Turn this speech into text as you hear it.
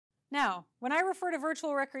Now, when I refer to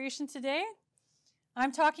virtual recreation today,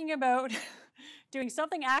 I'm talking about doing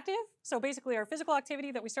something active. So basically our physical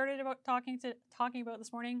activity that we started talking about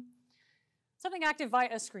this morning, something active via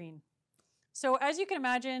a screen. So as you can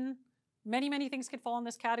imagine, many things could fall in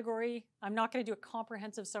this category. I'm not going to do a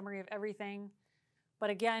comprehensive summary of everything. But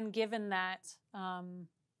again, given that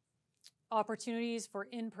opportunities for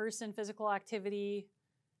in-person physical activity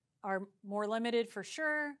are more limited for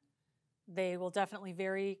sure, they will definitely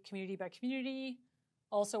vary community by community.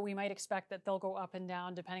 Also, we might expect that they'll go up and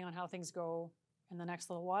down depending on how things go in the next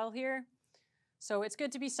little while here. So it's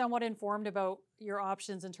good to be somewhat informed about your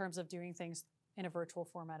options in terms of doing things in a virtual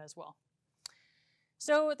format as well.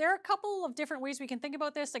 So there are a couple of different ways we can think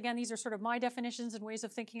about this. Again, these are sort of my definitions and ways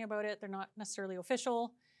of thinking about it. They're not necessarily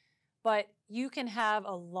official, but you can have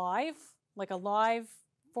a live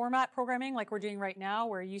format programming like we're doing right now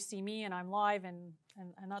where you see me and I'm live and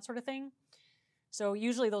that sort of thing. So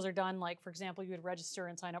usually those are done like, for example, you would register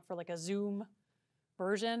and sign up for like a Zoom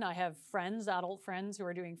version. I have friends, adult friends who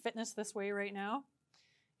are doing fitness this way right now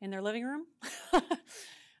in their living room.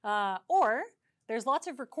 Or there's lots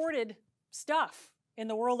of recorded stuff in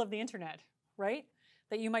the world of the internet, right?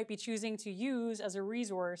 That you might be choosing to use as a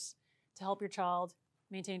resource to help your child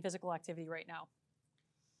maintain physical activity right now.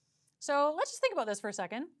 So let's just think about this for a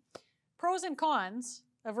second. Pros and cons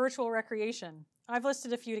of virtual recreation. I've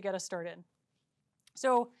listed a few to get us started.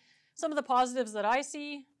 So some of the positives that I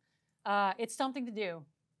see, it's something to do,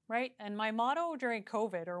 right? And my motto during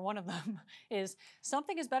COVID, or one of them, is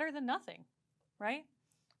something is better than nothing, right?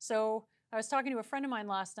 So I was talking to a friend of mine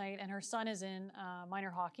last night, and her son is in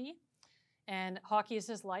minor hockey, and hockey is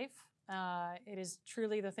his life. It is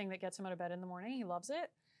truly the thing that gets him out of bed in the morning. He loves it.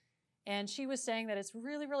 And she was saying that it's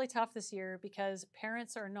really tough this year because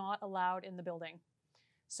parents are not allowed in the building.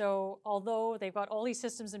 So although they've got all these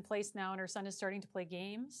systems in place now and her son is starting to play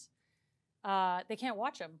games, they can't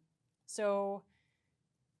watch them. So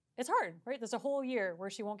it's hard, right? There's a whole year where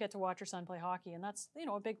she won't get to watch her son play hockey, and that's,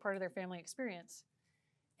 a big part of their family experience.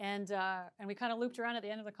 And we kind of looped around at the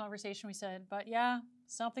end of the conversation. We said, but yeah,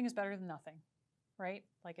 something is better than nothing, right?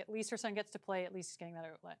 Like at least her son gets to play, at least he's getting that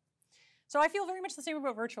outlet. So I feel very much the same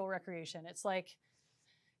about virtual recreation. It's like,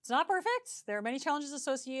 it's not perfect. There are many challenges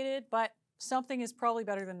associated, but something is probably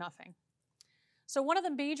better than nothing. So one of the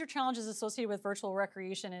major challenges associated with virtual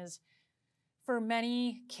recreation is for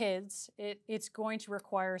many kids, it's going to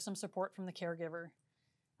require some support from the caregiver.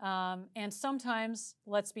 And sometimes,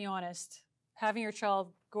 let's be honest, having your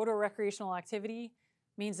child go to a recreational activity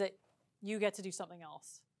means that you get to do something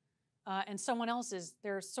else. And someone else's,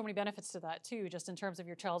 there's so many benefits to that too, just in terms of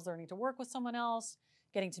your child's learning to work with someone else,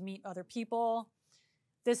 getting to meet other people.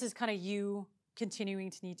 This is kind of you continuing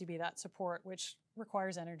to need to be that support, which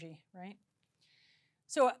requires energy, right?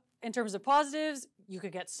 So in terms of positives, you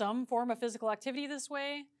could get some form of physical activity this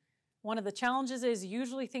way. One of the challenges is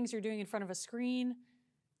usually things you're doing in front of a screen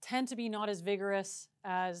tend to be not as vigorous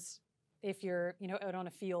as if you're out on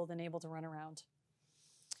a field and able to run around.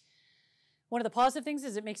 One of the positive things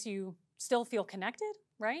is it makes you still feel connected,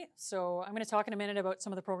 right? So I'm going to talk in a minute about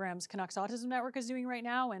some of the programs Canucks Autism Network is doing right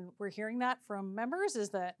now, and we're hearing that from members, is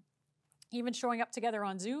that even showing up together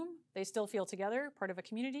on Zoom, they still feel together, part of a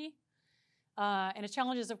community. And a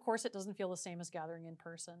challenge is, of course, it doesn't feel the same as gathering in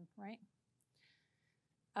person, right?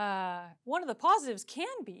 One of the positives can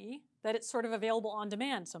be that it's sort of available on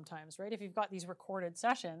demand sometimes, right? If you've got these recorded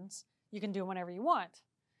sessions, you can do them whenever you want.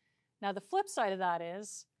 Now, the flip side of that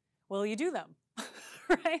is, will you do them,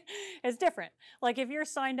 right? It's different. Like if you're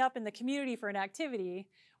signed up in the community for an activity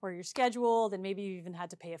where you're scheduled and maybe you even had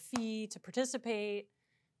to pay a fee to participate,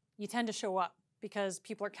 you tend to show up because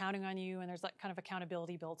people are counting on you and there's that kind of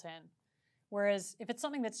accountability built in. Whereas if it's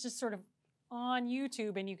something that's just sort of on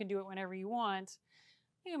YouTube and you can do it whenever you want,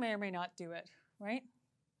 you may or may not do it, right?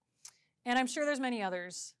 And I'm sure there's many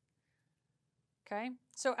others. Okay,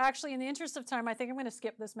 so actually in the interest of time, I think I'm going to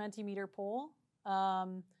skip this Mentimeter poll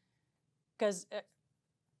because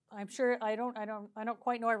I'm sure I don't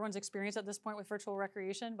quite know everyone's experience at this point with virtual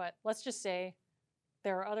recreation, but let's just say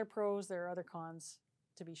there are other pros, there are other cons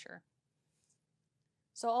to be sure.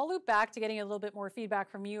 So I'll loop back to getting a little bit more feedback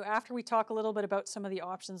from you after we talk a little bit about some of the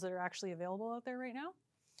options that are actually available out there right now.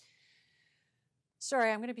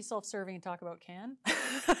 Sorry, I'm going to be self-serving and talk about CAN.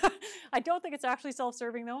 I don't think it's actually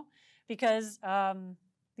self-serving though, because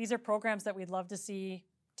these are programs that we'd love to see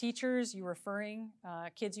teachers, you referring,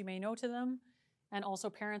 kids you may know to them, and also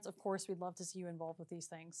parents, of course, we'd love to see you involved with these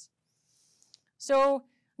things. So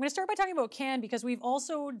I'm going to start by talking about CAN because we've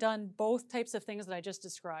also done both types of things that I just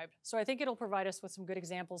described. So I think it'll provide us with some good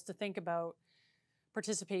examples to think about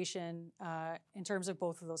participation in terms of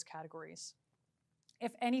both of those categories.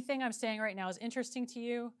 If anything I'm saying right now is interesting to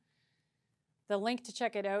you, the link to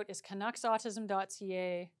check it out is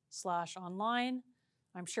canucksautism.ca/online.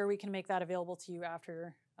 I'm sure we can make that available to you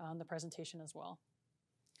after the presentation as well.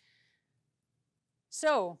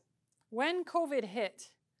 So when COVID hit,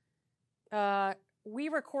 we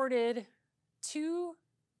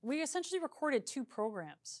essentially recorded two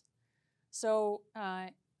programs. So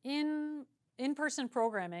in-person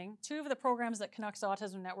programming, two of the programs that Canucks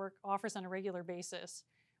Autism Network offers on a regular basis.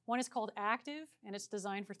 One is called Active, and it's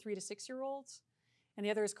designed for 3 to 6-year-olds. And the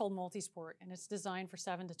other is called Multisport, and it's designed for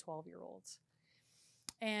 7 to 12-year-olds.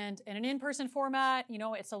 And in an in-person format, you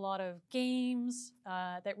know, it's a lot of games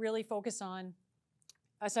that really focus on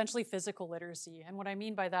essentially physical literacy. And what I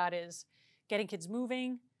mean by that is getting kids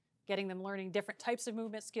moving, getting them learning different types of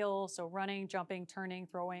movement skills, so running, jumping, turning,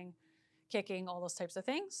 throwing, kicking, all those types of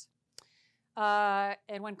things.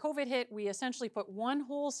 And when COVID hit, we essentially put one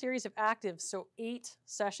whole series of actives, so 8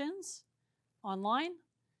 sessions online,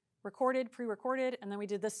 recorded, pre-recorded, and then we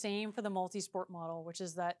did the same for the multi-sport model, which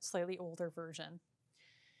is that slightly older version.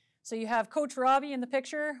 So you have Coach Robbie in the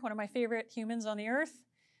picture, one of my favorite humans on the earth,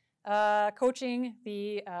 coaching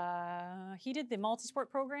he did the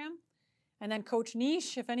multi-sport program. And then Coach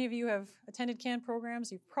Niche, if any of you have attended CAN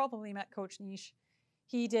programs, you've probably met Coach Niche.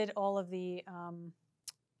 He did all of the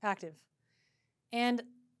active. And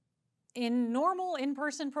in normal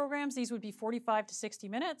in-person programs, these would be 45 to 60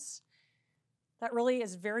 minutes. That really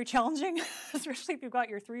is very challenging, especially if you've got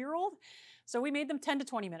your 3-year-old. So we made them 10 to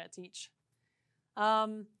 20 minutes each.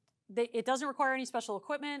 It doesn't require any special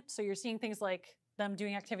equipment, so you're seeing things like them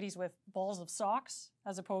doing activities with balls of socks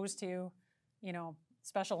as opposed to, you know,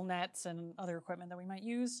 special nets and other equipment that we might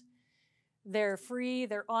use. They're free,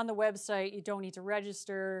 they're on the website, you don't need to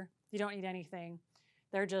register, you don't need anything.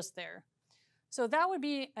 They're just there. So that would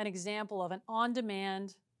be an example of an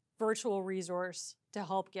on-demand virtual resource to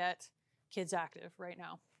help get kids active right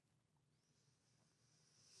now.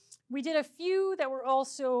 We did a few that were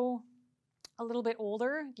also a little bit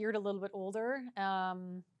older, geared a little bit older.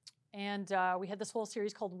 We had this whole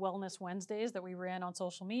series called Wellness Wednesdays that we ran on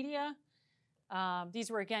social media. These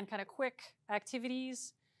were, again, kind of quick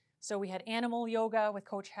activities. So we had animal yoga with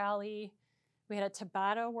Coach Hallie. We had a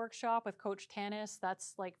Tabata workshop with Coach Tanis.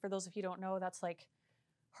 That's like, for those of you who don't know, that's like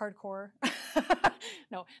hardcore.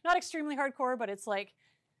 No, not extremely hardcore, but it's like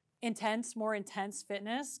intense, more intense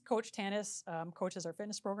fitness. Coach Tanis coaches our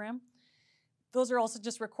fitness program. Those are also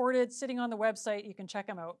just recorded, sitting on the website. You can check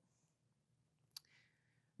them out.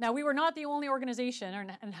 Now, we were not the only organization,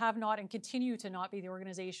 and have not and continue to not be the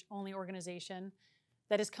only organization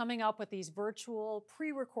that is coming up with these virtual,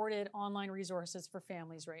 pre-recorded online resources for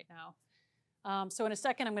families right now. So in a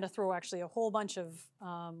second, I'm going to throw actually a whole bunch of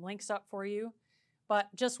links up for you, but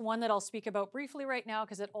just one that I'll speak about briefly right now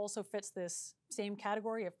because it also fits this same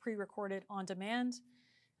category of pre-recorded on demand.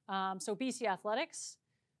 So BC Athletics,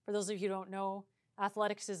 for those of you who don't know,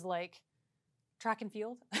 athletics is like track and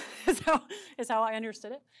field is how I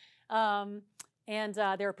understood it.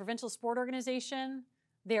 They're a provincial sport organization.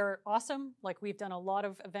 They're awesome. Like, we've done a lot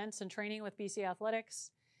of events and training with BC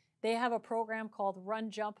Athletics. They have a program called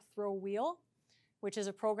Run, Jump, Throw, Wheel, which is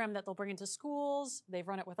a program that they'll bring into schools. They've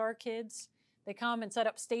run it with our kids. They come and set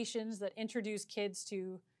up stations that introduce kids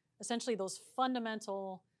to essentially those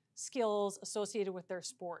fundamental skills associated with their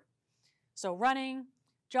sport. So running,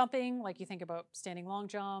 jumping, like you think about standing long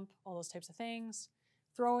jump, all those types of things.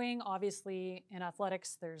 Throwing, obviously, in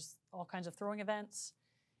athletics, there's all kinds of throwing events.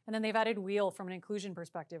 And then they've added wheel from an inclusion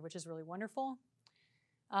perspective, which is really wonderful.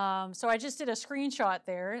 So I just did a screenshot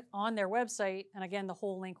there on their website. And again, the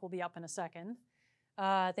whole link will be up in a second.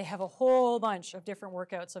 They have a whole bunch of different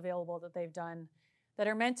workouts available that they've done that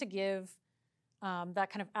are meant to give that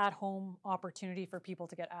kind of at-home opportunity for people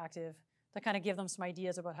to get active, to kind of give them some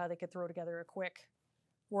ideas about how they could throw together a quick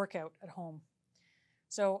workout at home.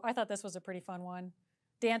 So I thought this was a pretty fun one.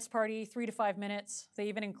 Dance party, 3 to 5 minutes. They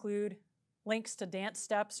even include links to dance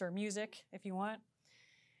steps or music if you want.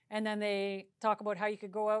 And then they talk about how you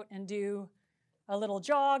could go out and do a little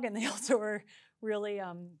jog, and they also were really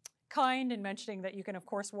kind in mentioning that you can, of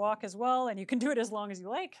course, walk as well, and you can do it as long as you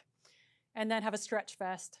like, and then have a stretch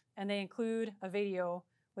fest. And they include a video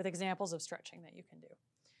with examples of stretching that you can do.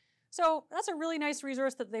 So that's a really nice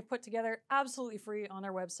resource that they put together, absolutely free on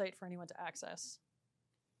their website for anyone to access.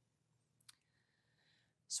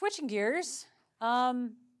 Switching gears,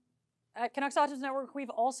 at Canucks Autism Network, we've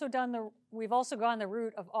also gone the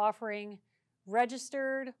route of offering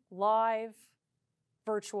registered, live,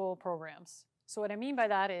 virtual programs. So what I mean by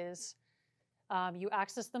that is you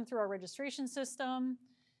access them through our registration system.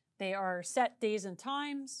 They are set days and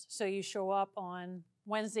times. So you show up on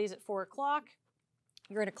Wednesdays at 4 o'clock.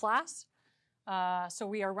 You're in a class. So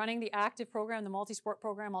we are running the active program, the multi-sport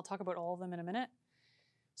program. I'll talk about all of them in a minute.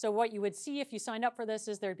 So what you would see if you signed up for this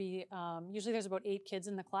is there'd be, usually there's about 8 kids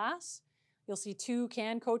in the class. You'll see 2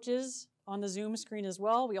 CAN coaches on the Zoom screen as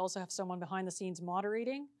well. We also have someone behind the scenes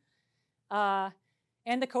moderating.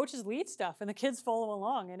 And the coaches lead stuff and the kids follow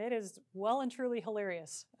along, and it is well and truly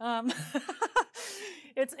hilarious.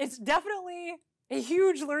 It's definitely a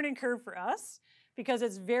huge learning curve for us because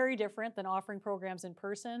it's very different than offering programs in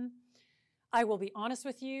person. I will be honest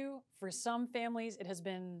with you, for some families it has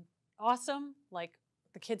been awesome. Like,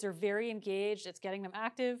 the kids are very engaged, it's getting them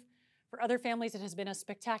active. For other families it has been a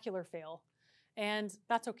spectacular fail. And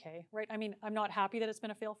that's okay, right? I mean, I'm not happy that it's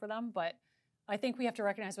been a fail for them, but I think we have to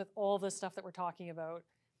recognize with all this stuff that we're talking about,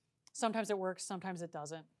 sometimes it works, sometimes it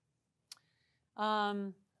doesn't.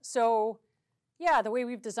 So yeah, the way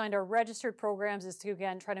we've designed our registered programs is to,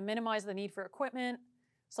 again, try to minimize the need for equipment,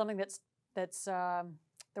 something that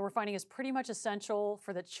we're finding is pretty much essential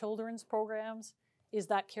for the children's programs is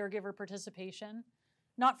that caregiver participation.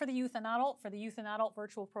 Not for the youth and adult. For the youth and adult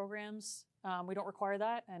virtual programs, we don't require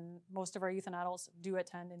that, and most of our youth and adults do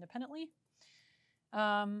attend independently.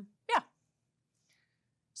 Yeah.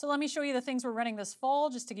 So let me show you the things we're running this fall,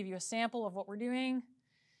 just to give you a sample of what we're doing.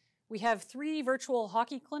 We have 3 virtual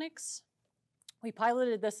hockey clinics. We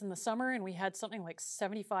piloted this in the summer, and we had something like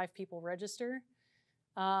 75 people register,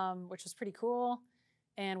 which was pretty cool.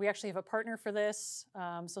 And we actually have a partner for this,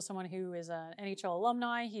 so someone who is an NHL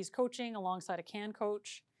alumni. He's coaching alongside a CAN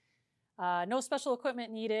coach. No special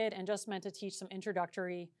equipment needed, and just meant to teach some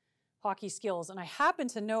introductory hockey skills. And I happen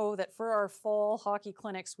to know that for our fall hockey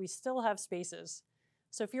clinics, we still have spaces.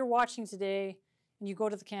 So if you're watching today and you go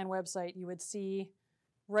to the CAN website, you would see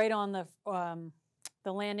right on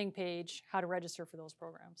the landing page how to register for those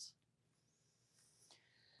programs.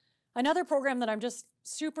 Another program that I'm just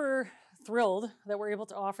super thrilled that we're able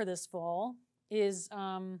to offer this fall is,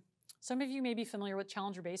 some of you may be familiar with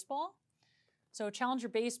Challenger Baseball. So Challenger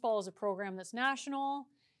Baseball is a program that's national.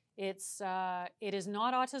 It is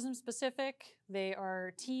not autism specific. They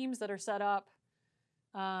are teams that are set up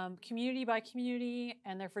community by community,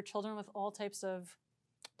 and they're for children with all types of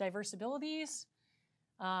diverse abilities,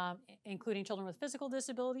 including children with physical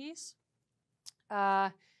disabilities.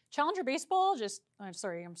 Challenger Baseball, I'm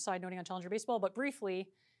sorry, I'm side noting on Challenger Baseball, but briefly,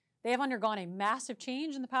 they have undergone a massive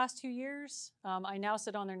change in the past 2 years. I now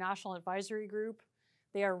sit on their national advisory group.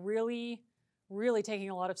 They are really, really taking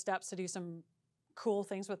a lot of steps to do some cool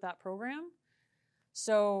things with that program.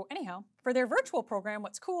 So anyhow, for their virtual program,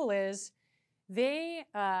 what's cool is they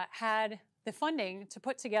had the funding to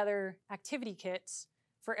put together activity kits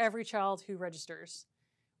for every child who registers,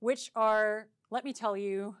 which are, let me tell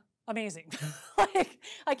you, amazing. Like,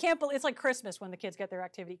 I can't believe, it's like Christmas when the kids get their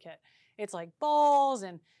activity kit. It's like balls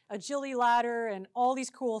and agility ladder and all these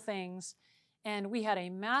cool things. And we had a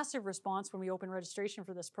massive response when we opened registration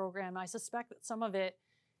for this program. I suspect that some of it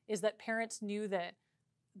is that parents knew that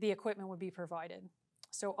the equipment would be provided.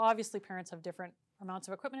 So obviously parents have different amounts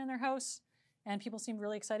of equipment in their house, and people seem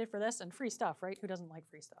really excited for this, and free stuff, right? Who doesn't like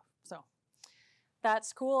free stuff? So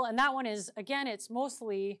that's cool. And that one is, again, it's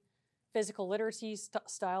mostly physical literacy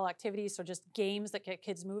style activities, so just games that get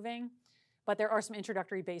kids moving. But there are some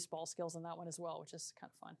introductory baseball skills in that one as well, which is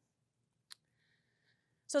kind of fun.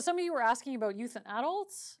 So some of you were asking about youth and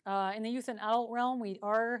adults. In the youth and adult realm, we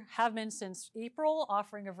have been since April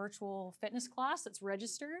offering a virtual fitness class that's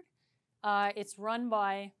registered. It's run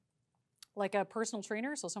by like a personal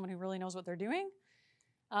trainer, so someone who really knows what they're doing.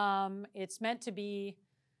 It's meant to be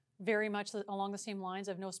very much along the same lines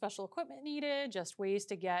of no special equipment needed, just ways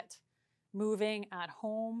to get moving at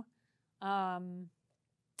home.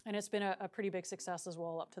 And it's been a pretty big success as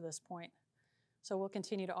well up to this point. So we'll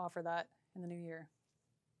continue to offer that in the new year.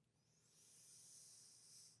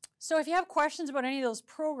 So if you have questions about any of those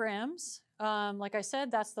programs, like I said,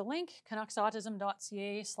 that's the link,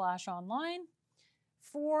 canucksautism.ca/online.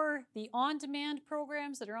 For the on-demand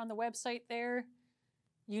programs that are on the website there,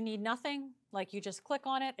 you need nothing. Like, you just click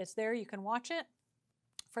on it, it's there, you can watch it.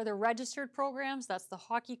 For the registered programs, that's the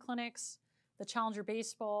hockey clinics, the Challenger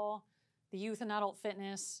Baseball, the youth and adult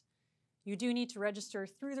fitness. You do need to register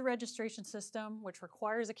through the registration system, which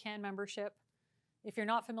requires a CAN membership. If you're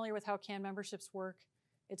not familiar with how CAN memberships work,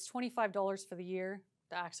 it's $25 for the year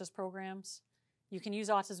to access programs. You can use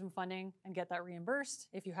autism funding and get that reimbursed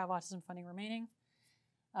if you have autism funding remaining.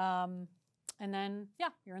 And then, yeah,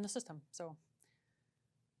 you're in the system. So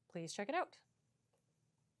please check it out.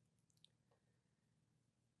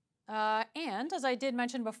 And as I did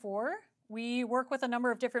mention before, we work with a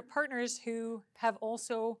number of different partners who have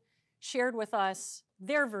also shared with us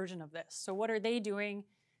their version of this. So what are they doing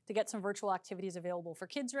to get some virtual activities available for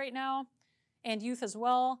kids right now and youth as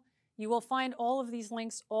well. You will find all of these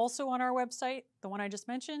links also on our website, the one I just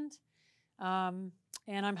mentioned. And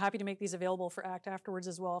I'm happy to make these available for ACT afterwards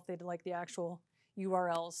as well if they'd like the actual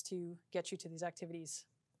URLs to get you to these activities.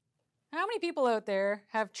 How many people out there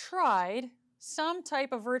have tried some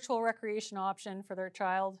type of virtual recreation option for their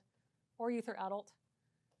child or youth or adult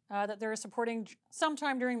that they're supporting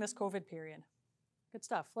sometime during this COVID period? Good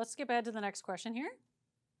stuff. Let's skip ahead to the next question here.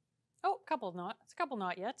 Oh, a couple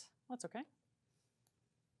not yet. That's okay.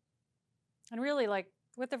 And really, like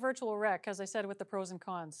with the virtual rec, as I said with the pros and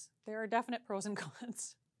cons, there are definite pros and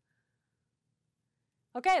cons.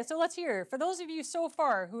 Okay, so let's hear. For those of you so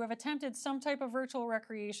far who have attempted some type of virtual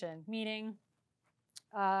recreation, meaning,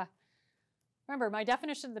 remember my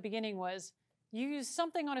definition at the beginning was use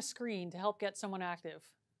something on a screen to help get someone active.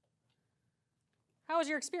 How was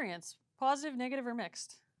your experience? Positive, negative, or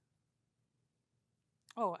mixed?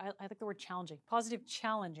 Oh, I like the word challenging. Positive,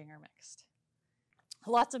 challenging, or mixed?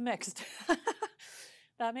 Lots of mixed.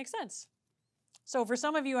 That makes sense. So for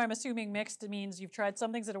some of you, I'm assuming mixed means you've tried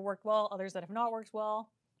some things that have worked well, others that have not worked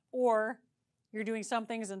well, or you're doing some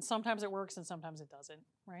things and sometimes it works and sometimes it doesn't,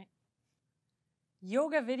 right?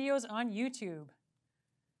 Yoga videos on YouTube.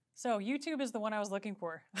 So YouTube is the one I was looking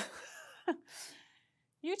for.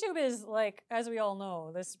 YouTube is, like, as we all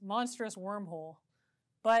know, this monstrous wormhole.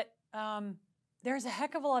 But there's a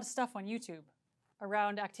heck of a lot of stuff on YouTube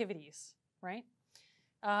around activities, right?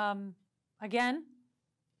 Again,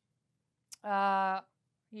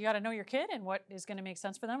 you got to know your kid and what is going to make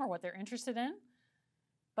sense for them or what they're interested in.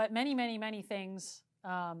 But many, many, many things,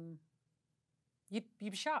 you'd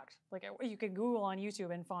be shocked. Like, you could Google on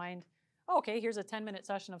YouTube and find, oh, okay, here's a 10-minute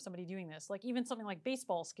session of somebody doing this. Like even something like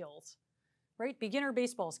baseball skills, right? Beginner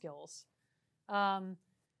baseball skills.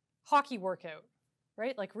 Hockey workout,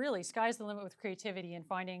 right? Like really, sky's the limit with creativity and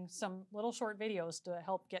finding some little short videos to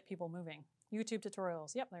help get people moving. YouTube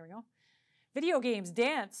tutorials. Yep, there we go. Video games,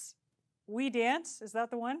 dance. We Dance, is that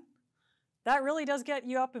the one? That really does get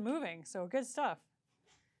you up and moving, so good stuff.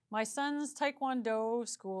 My son's Taekwondo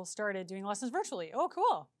school started doing lessons virtually. Oh,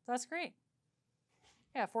 cool. That's great.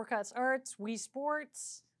 Yeah, Four Cuts Arts, Wii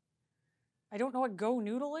Sports. I don't know what Go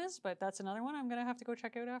Noodle is, but that's another one I'm going to have to go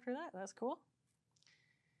check out after that. That's cool.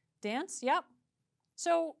 Dance, yep.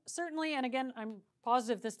 So certainly, and again, I'm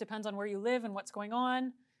positive this depends on where you live and what's going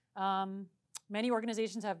on. Many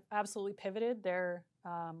organizations have absolutely pivoted their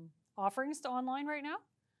offerings to online right now.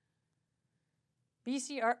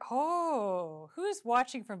 Who's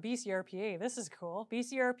watching from BCRPA? This is cool.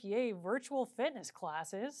 BCRPA virtual fitness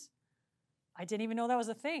classes. I didn't even know that was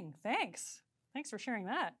a thing. Thanks. Thanks for sharing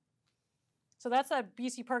that. So that's that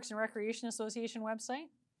BC Parks and Recreation Association website.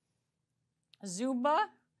 Zumba,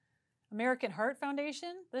 American Heart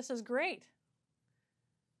Foundation. This is great.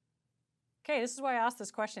 Okay, this is why I asked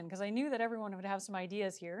this question, because I knew that everyone would have some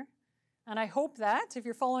ideas here. And I hope that, if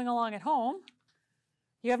you're following along at home,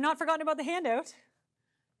 you have not forgotten about the handout.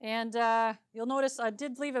 And you'll notice I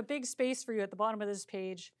did leave a big space for you at the bottom of this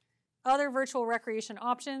page. Other virtual recreation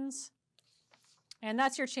options. And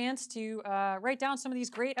that's your chance to write down some of these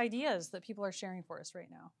great ideas that people are sharing for us right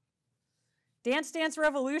now. Dance Dance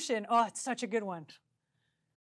Revolution. Oh, it's such a good one.